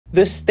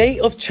The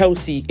state of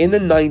Chelsea in the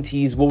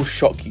 90s will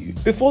shock you.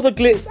 Before the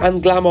glitz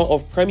and glamour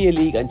of Premier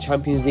League and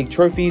Champions League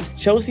trophies,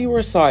 Chelsea were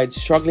a side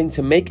struggling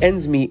to make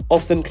ends meet,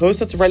 often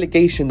closer to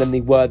relegation than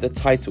they were the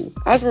title.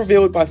 As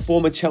revealed by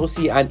former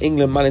Chelsea and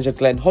England manager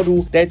Glenn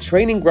Hoddle, their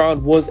training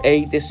ground was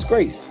a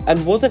disgrace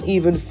and wasn't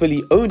even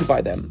fully owned by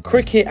them.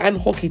 Cricket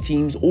and hockey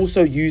teams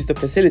also used the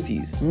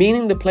facilities,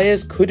 meaning the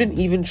players couldn't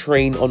even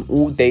train on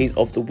all days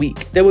of the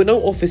week. There were no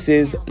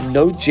offices,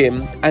 no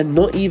gym, and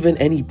not even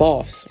any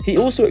baths. He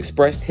also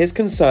expressed his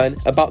concern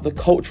about the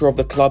culture of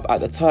the club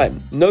at the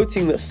time,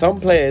 noting that some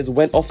players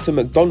went off to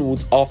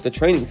McDonald's after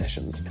training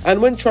sessions.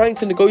 And when trying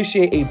to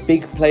negotiate a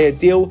big player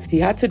deal, he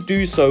had to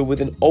do so with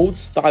an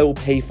old-style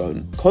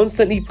payphone,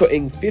 constantly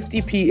putting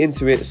 50p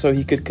into it so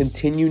he could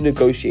continue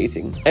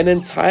negotiating. An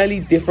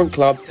entirely different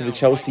club to the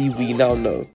Chelsea we now know.